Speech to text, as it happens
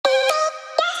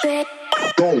What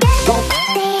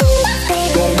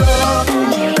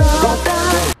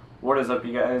is up,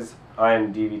 you guys? I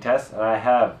am DVTest, and I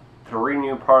have 3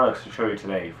 new products to show you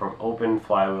today from Open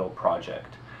Flywheel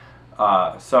project.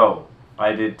 So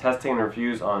I did testing and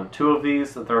reviews on 2 of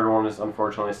these. The third one is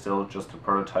unfortunately still just a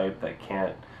prototype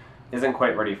that isn't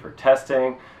quite ready for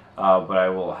testing, but I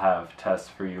will have tests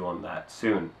for you on that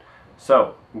soon.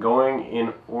 So going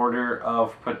in order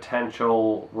of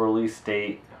potential release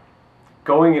date,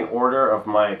 going in order of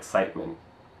my excitement.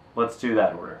 Let's do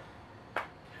that order.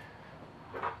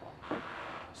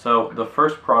 So the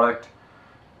first product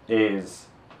is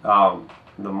the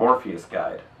Morpheus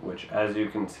guide, which, as you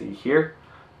can see here,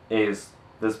 is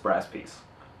this brass piece.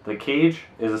 The cage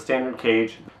is a standard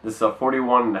cage. This is a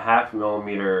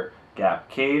 41.5mm gap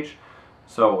cage.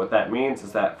 So what that means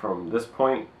is that from this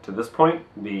point to this point,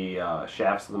 the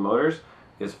shafts of the motors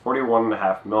is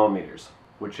 41.5mm,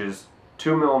 which is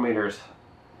 2mm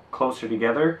closer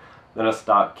together than a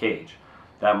stock cage.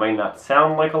 That might not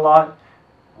sound like a lot,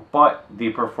 but the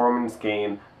performance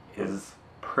gain is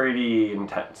pretty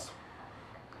intense.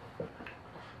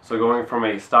 So going from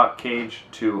a stock cage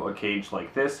to a cage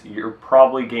like this, you're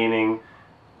probably gaining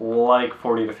like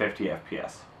 40 to 50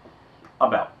 FPS.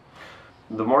 About.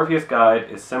 The Morpheus guide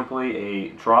is simply a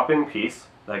drop-in piece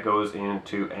that goes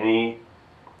into any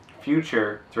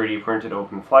future 3D printed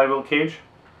open flywheel cage.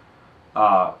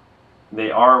 They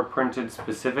are printed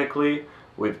specifically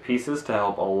with pieces to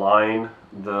help align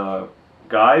the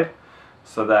guide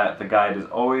so that the guide is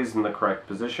always in the correct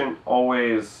position,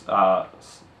 always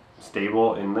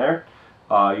stable in there.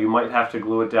 You might have to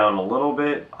glue it down a little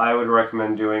bit. I would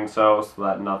recommend doing so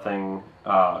that nothing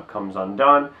comes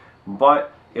undone,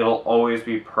 but it'll always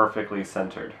be perfectly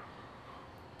centered.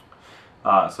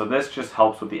 So this just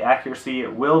helps with the accuracy.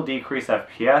 It will decrease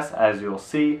FPS, as you'll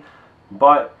see,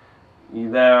 but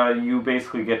you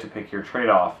basically get to pick your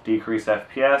trade-off: decrease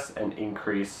FPS and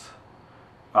increase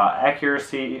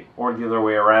accuracy, or the other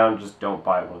way around, just don't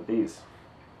buy one of these.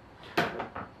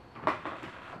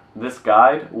 This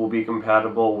guide will be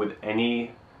compatible with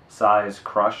any size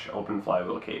crush open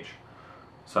flywheel cage.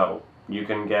 So you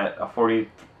can get a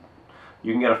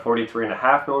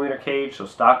 43.5mm cage, so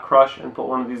stock crush, and put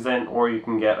one of these in, or you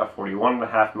can get a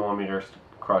 41.5mm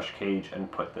crush cage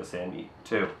and put this in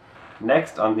too.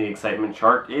 Next on the excitement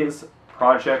chart is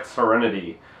Project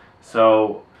Serenity.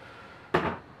 So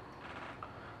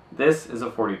this is a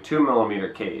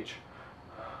 42mm cage.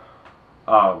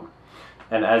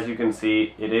 And as you can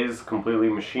see, it is completely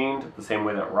machined the same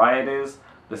way that Riot is.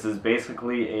 This is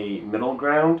basically a middle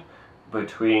ground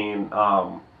between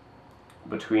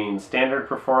standard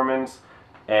performance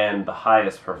and the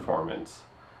highest performance.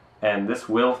 And this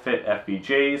will fit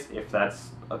FPGAs if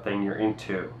that's a thing you're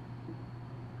into.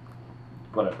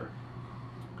 Whatever.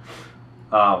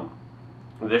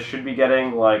 This should be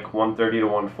getting like 130 to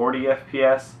 140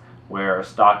 FPS, where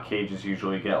stock cages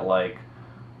usually get like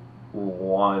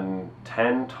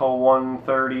 110 to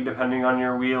 130 depending on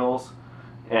your wheels,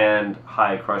 and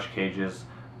high crush cages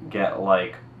get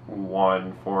like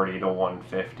 140 to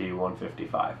 150,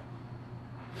 155.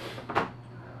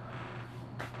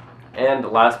 And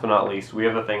last but not least, we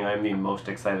have the thing I'm the most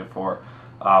excited for,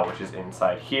 which is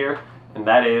inside here, and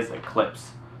that is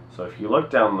Eclipse. So if you look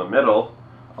down the middle,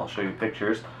 I'll show you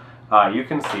pictures, you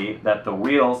can see that the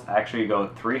wheels actually go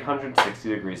 360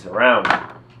 degrees around.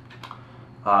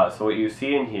 So what you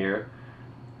see in here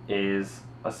is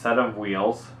a set of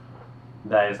wheels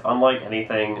that is unlike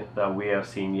anything that we have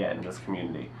seen yet in this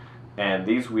community. And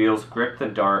these wheels grip the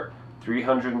dart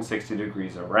 360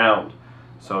 degrees around.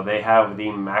 So they have the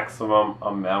maximum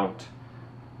amount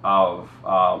of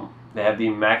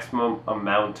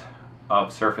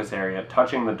surface area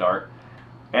touching the dart,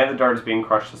 and the dart is being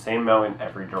crushed the same amount in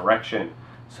every direction.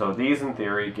 So these, in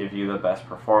theory, give you the best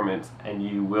performance, and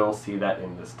you will see that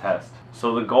in this test.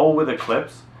 So the goal with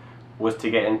Eclipse was to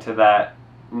get into that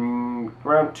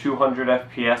around 200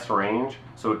 FPS range,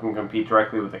 so it can compete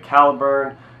directly with the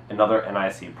Caliburn and other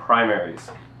NIC primaries.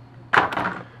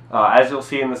 As you'll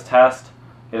see in this test,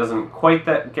 it doesn't quite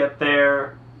get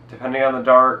there, depending on the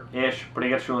dart-ish, but it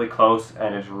gets really close,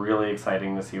 and it's really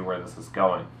exciting to see where this is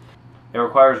going. It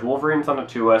requires Wolverines on a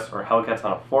 2S or Hellcats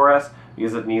on a 4S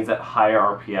because it needs that higher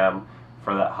RPM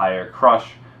for that higher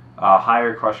crush.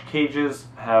 Higher crush cages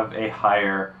have a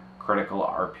higher critical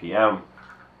RPM.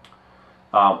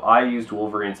 I used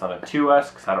Wolverines on a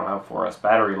 2S because I don't have 4S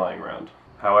battery lying around.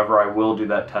 However, I will do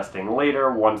that testing later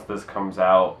once this comes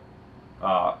out,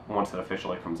 once it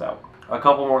officially comes out. A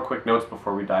couple more quick notes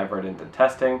before we dive right into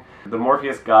testing. The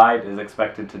Morpheus guide is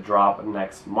expected to drop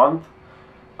next month.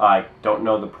 I don't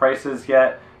know the prices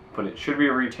yet, but it should be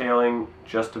retailing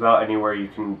just about anywhere you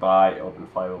can buy Open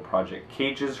Flywheel Project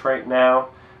cages right now.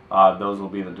 Those will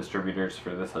be the distributors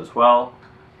for this as well.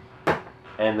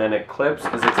 And then Eclipse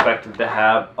is expected to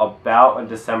have about a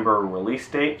December release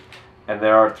date, and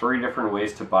there are 3 different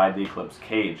ways to buy the Eclipse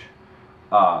cage.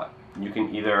 You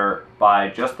can either buy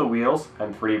just the wheels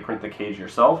and 3D print the cage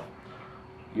yourself.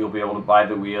 You'll be able to buy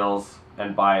the wheels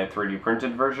and buy a 3D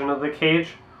printed version of the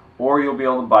cage, or you'll be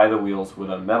able to buy the wheels with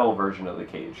a metal version of the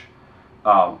cage.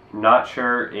 Not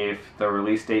sure if the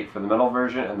release date for the metal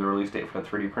version and the release date for the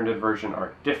 3D printed version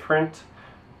are different,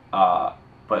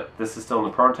 but this is still in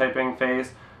the prototyping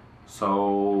phase,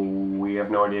 so we have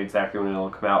no idea exactly when it'll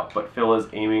come out, but Phil is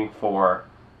aiming for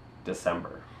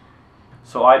December.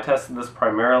 So I tested this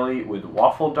primarily with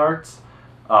waffle darts,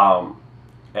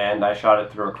 and I shot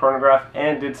it through a chronograph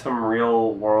and did some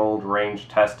real world range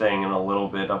testing and a little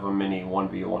bit of a mini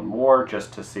 1v1 war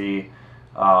just to see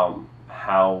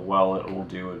how well it will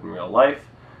do in real life.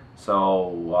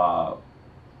 So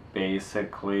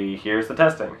basically, here's the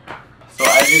testing. So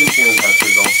as you can see in the test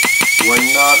results,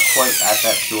 we're not quite at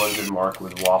that 200 mark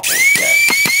with waffles yet.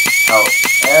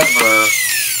 However,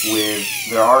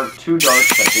 there are 2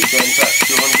 darts that did get into that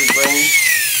 200 range.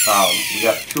 We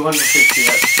got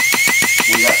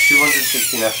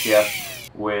 216 FPS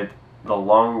with the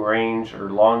long range or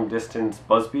long distance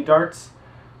Busby darts.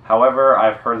 However,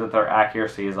 I've heard that their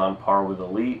accuracy is on par with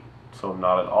Elite, so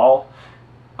not at all,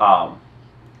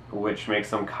 which makes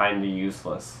them kind of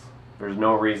useless. There's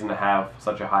no reason to have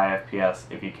such a high FPS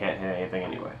if you can't hit anything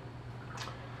anyway.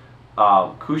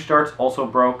 Koosh darts also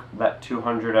broke that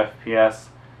 200 FPS,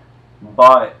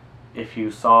 but if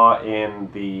you saw in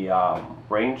the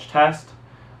range test,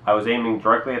 I was aiming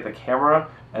directly at the camera,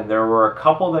 and there were a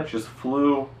couple that just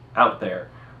flew out there.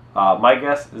 My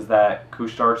guess is that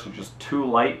Koosh darts are just too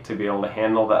light to be able to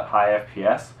handle that high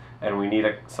FPS, and we need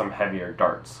some heavier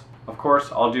darts. Of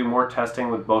course, I'll do more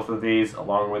testing with both of these,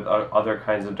 along with other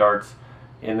kinds of darts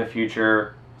in the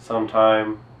future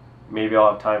sometime. Maybe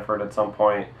I'll have time for it at some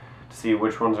point to see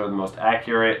which ones are the most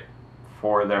accurate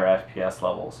for their FPS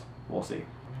levels. We'll see.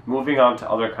 Moving on to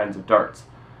other kinds of darts.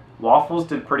 Waffles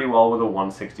did pretty well with a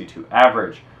 162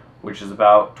 average, which is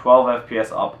about 12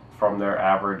 FPS up from their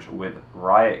average with a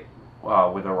Riot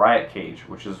cage,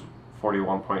 which is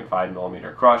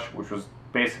 41.5mm crush, which was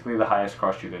basically the highest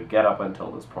crush you could get up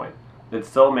until this point. It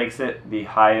still makes it the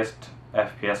highest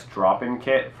FPS drop-in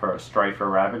kit for a Stryfe or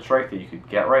Rapid Strike that you could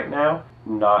get right now,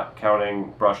 not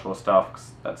counting brushless stuff,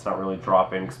 because that's not really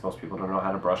drop-in because most people don't know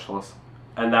how to brushless.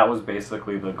 And that was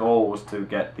basically the goal, was to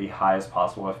get the highest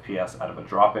possible FPS out of a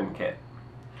drop-in kit.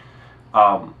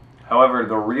 However,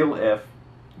 the real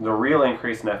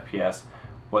increase in FPS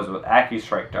was with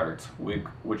AccuStrike darts,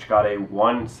 which got a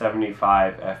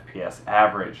 175 FPS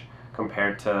average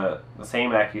compared to the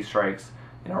same AccuStrikes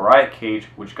in a Riot cage,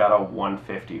 which got a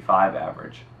 155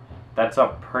 average. That's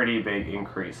a pretty big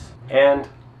increase. And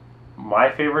my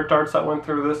favorite darts that went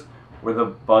through this were the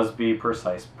Busby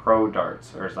Precise Pro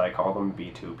darts, or as I call them,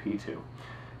 B2P2.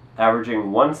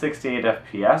 Averaging 168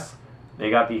 FPS, they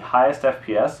got the highest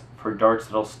FPS for darts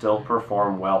that'll still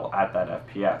perform well at that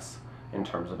FPS in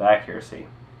terms of accuracy.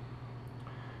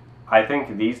 I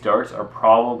think these darts are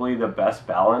probably the best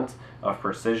balance of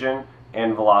precision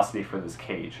and velocity for this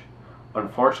cage.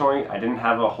 Unfortunately, I didn't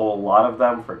have a whole lot of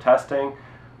them for testing,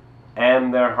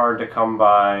 and they're hard to come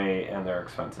by and they're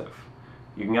expensive.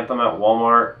 You can get them at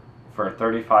Walmart for a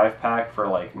 35 pack for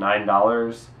like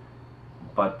 $9,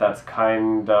 but that's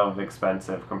kind of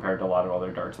expensive compared to a lot of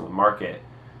other darts in the market.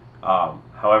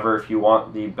 However, if you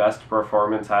want the best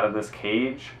performance out of this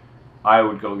cage, I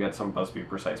would go get some Busby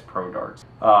Precise Pro darts.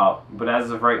 But as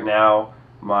of right now,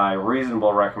 my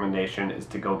reasonable recommendation is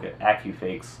to go get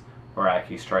AccuFakes or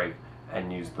AccuStrike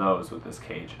and use those with this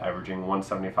cage, averaging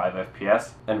 175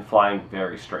 FPS and flying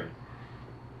very straight.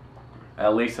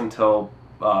 At least until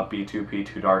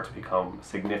B2P2 darts become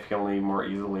significantly more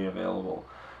easily available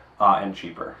and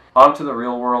cheaper. On to the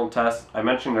real world test. I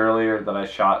mentioned earlier that I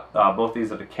shot both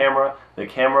these at a camera. The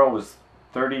camera was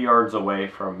 30 yards away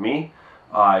from me.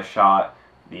 I shot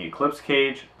the Eclipse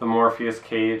cage, the Morpheus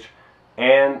cage,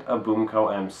 and a Boomco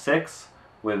M6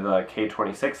 with a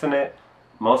K26 in it,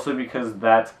 mostly because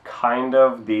that's kind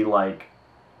of the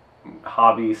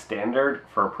hobby standard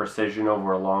for precision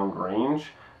over long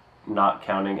range, not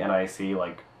counting NIC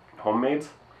like homemades.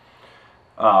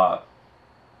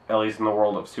 At least in the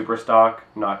world of super stock,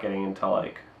 not getting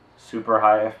into super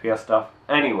high FPS stuff.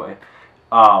 Anyway,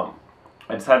 I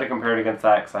decided to compare it against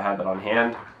that because I had that on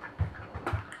hand.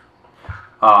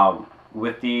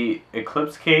 With the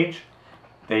Eclipse cage,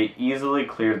 they easily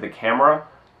cleared the camera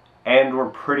and were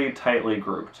pretty tightly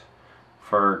grouped.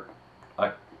 for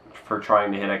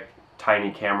trying to hit a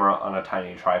tiny camera on a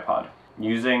tiny tripod.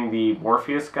 Using the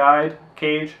Morpheus guide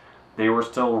cage, they were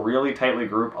still really tightly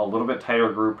grouped, a little bit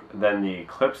tighter grouped than the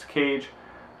Eclipse cage.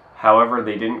 However,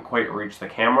 they didn't quite reach the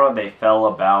camera. They fell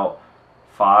about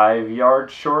 5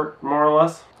 yards short, more or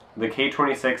less. The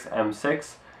K26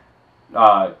 M6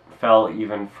 fell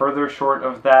even further short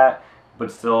of that,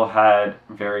 but still had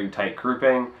very tight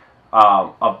grouping.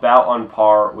 About on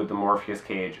par with the Morpheus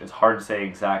cage. It's hard to say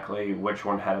exactly which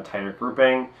one had a tighter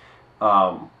grouping,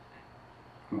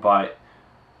 but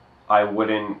I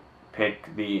wouldn't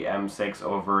pick the M6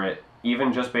 over it.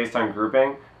 Even just based on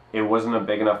grouping, it wasn't a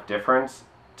big enough difference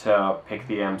to pick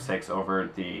the M6 over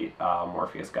the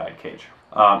Morpheus guide cage.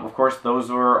 Of course, those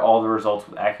were all the results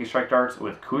with AccuStrike darts.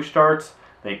 With Koosh darts,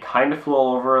 they kind of flew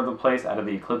all over the place out of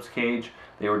the Eclipse cage.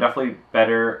 They were definitely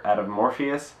better out of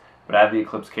Morpheus, but out of the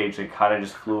Eclipse cage, they kind of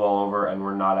just flew all over and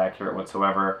were not accurate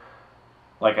whatsoever.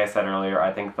 Like I said earlier,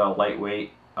 I think the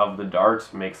lightweight of the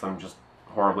darts makes them just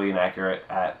horribly inaccurate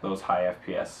at those high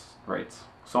FPS rates.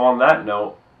 So on that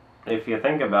note, if you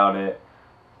think about it,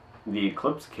 the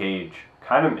Eclipse cage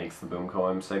kind of makes the Boomco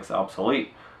M6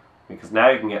 obsolete, because now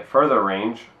you can get further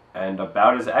range and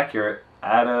about as accurate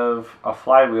out of a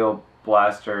Flywheel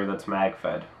blaster that's mag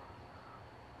fed.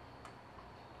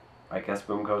 I guess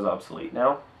Boomco's obsolete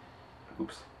now.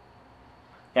 Oops.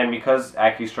 And because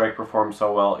AccuStrike performed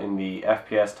so well in the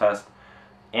FPS test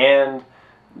and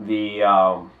the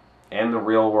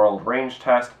real world range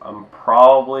test, I'm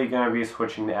probably going to be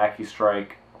switching to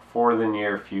AccuStrike for the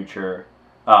near future.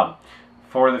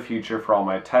 For all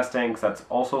my testing, because that's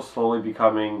also slowly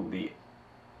becoming the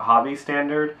hobby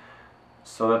standard.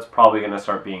 So that's probably going to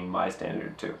start being my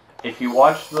standard too. If you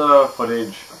watch the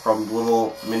footage from the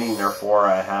little mini Nerf war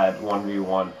I had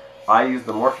 1v1, I used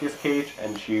the Morpheus cage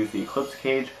and she used the Eclipse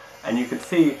cage, and you could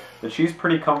see that she's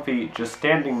pretty comfy just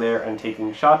standing there and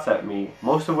taking shots at me,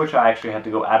 most of which I actually had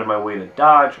to go out of my way to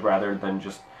dodge rather than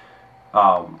just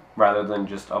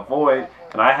avoid,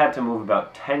 and I had to move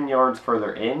about 10 yards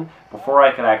further in before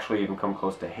I could actually even come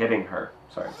close to hitting her.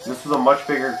 Sorry. This was a much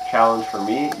bigger challenge for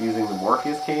me using the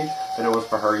Morpheus cage than it was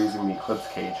for her using the Eclipse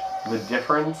cage. The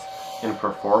difference in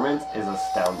performance is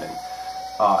astounding.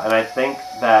 And I think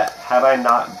that had I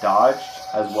not dodged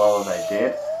as well as I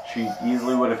did, she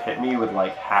easily would have hit me with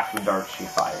like half the darts she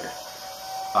fired,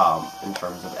 in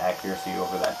terms of accuracy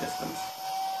over that distance.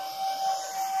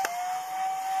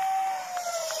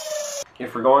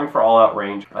 If we're going for all-out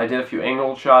range, I did a few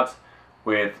angled shots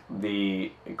with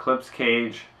the Eclipse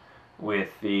cage, with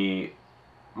the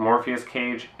Morpheus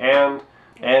cage, and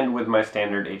with my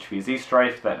standard HVZ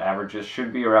Stryfe that averages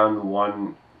should be around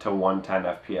 1 to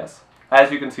 110 FPS. As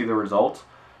you can see the results,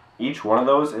 each one of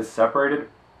those is separated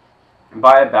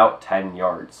by about 10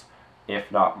 yards, if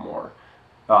not more,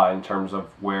 in terms of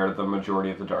where the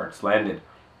majority of the darts landed.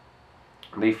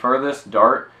 The furthest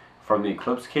dart from the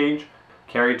Eclipse cage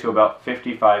carried to about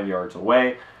 55 yards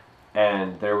away,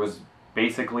 and there was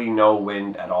basically no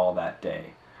wind at all that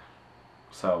day.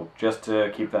 So just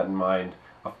to keep that in mind.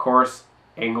 Of course,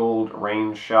 angled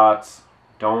range shots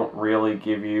don't really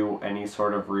give you any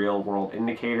sort of real world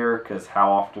indicator, because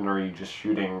how often are you just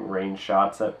shooting range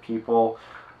shots at people?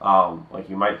 Like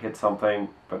you might hit something,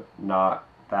 but not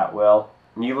that well.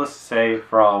 Needless to say,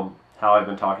 from how I've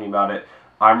been talking about it,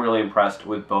 I'm really impressed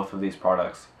with both of these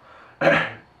products.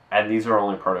 And these are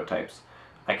only prototypes.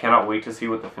 I cannot wait to see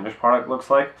what the finished product looks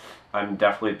like. I'm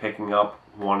definitely picking up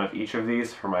one of each of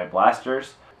these for my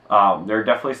blasters. There are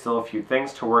definitely still a few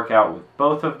things to work out with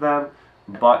both of them,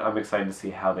 but I'm excited to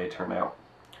see how they turn out.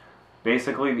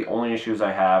 Basically, the only issues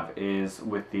I have is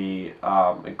with the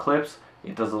Eclipse.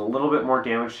 It does a little bit more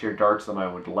damage to your darts than I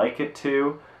would like it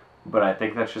to, but I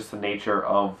think that's just the nature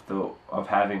of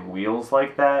having wheels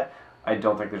like that. I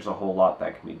don't think there's a whole lot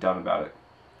that can be done about it.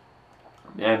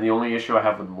 And the only issue I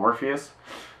have with Morpheus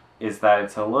is that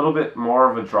it's a little bit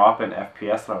more of a drop in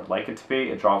FPS than I would like it to be.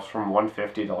 It drops from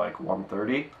 150 to like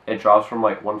 130. It drops from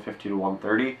like 150 to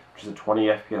 130, which is a 20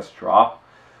 FPS drop.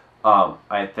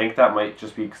 I think that might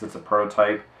just be because it's a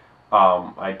prototype.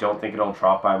 I don't think it'll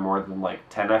drop by more than like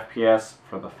 10 FPS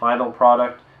for the final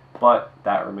product, but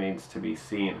that remains to be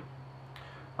seen.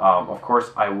 Of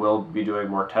course, I will be doing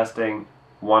more testing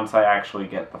once I actually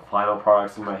get the final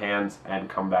products in my hands and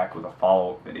come back with a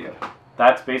follow-up video.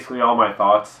 That's basically all my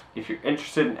thoughts. If you're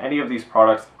interested in any of these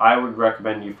products, I would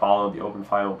recommend you follow the Open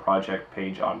Flywheel Project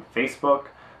page on Facebook,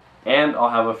 and I'll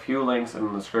have a few links in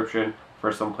the description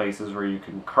for some places where you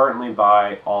can currently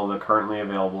buy all the currently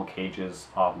available cages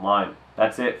online.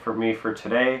 That's it for me for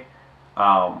today.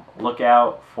 Look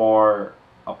out for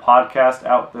a podcast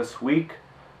out this week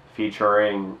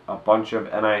featuring a bunch of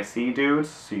NIC dudes,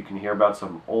 so you can hear about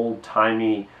some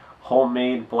old-timey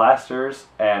homemade blasters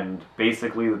and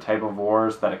basically the type of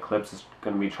wars that Eclipse is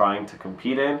going to be trying to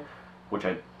compete in, which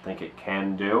I think it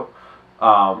can do.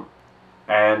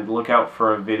 And look out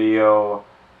for a video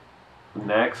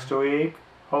next week,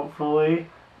 hopefully,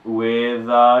 with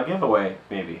a giveaway,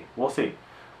 maybe. We'll see.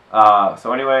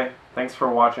 So anyway, thanks for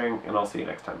watching, and I'll see you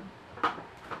next time.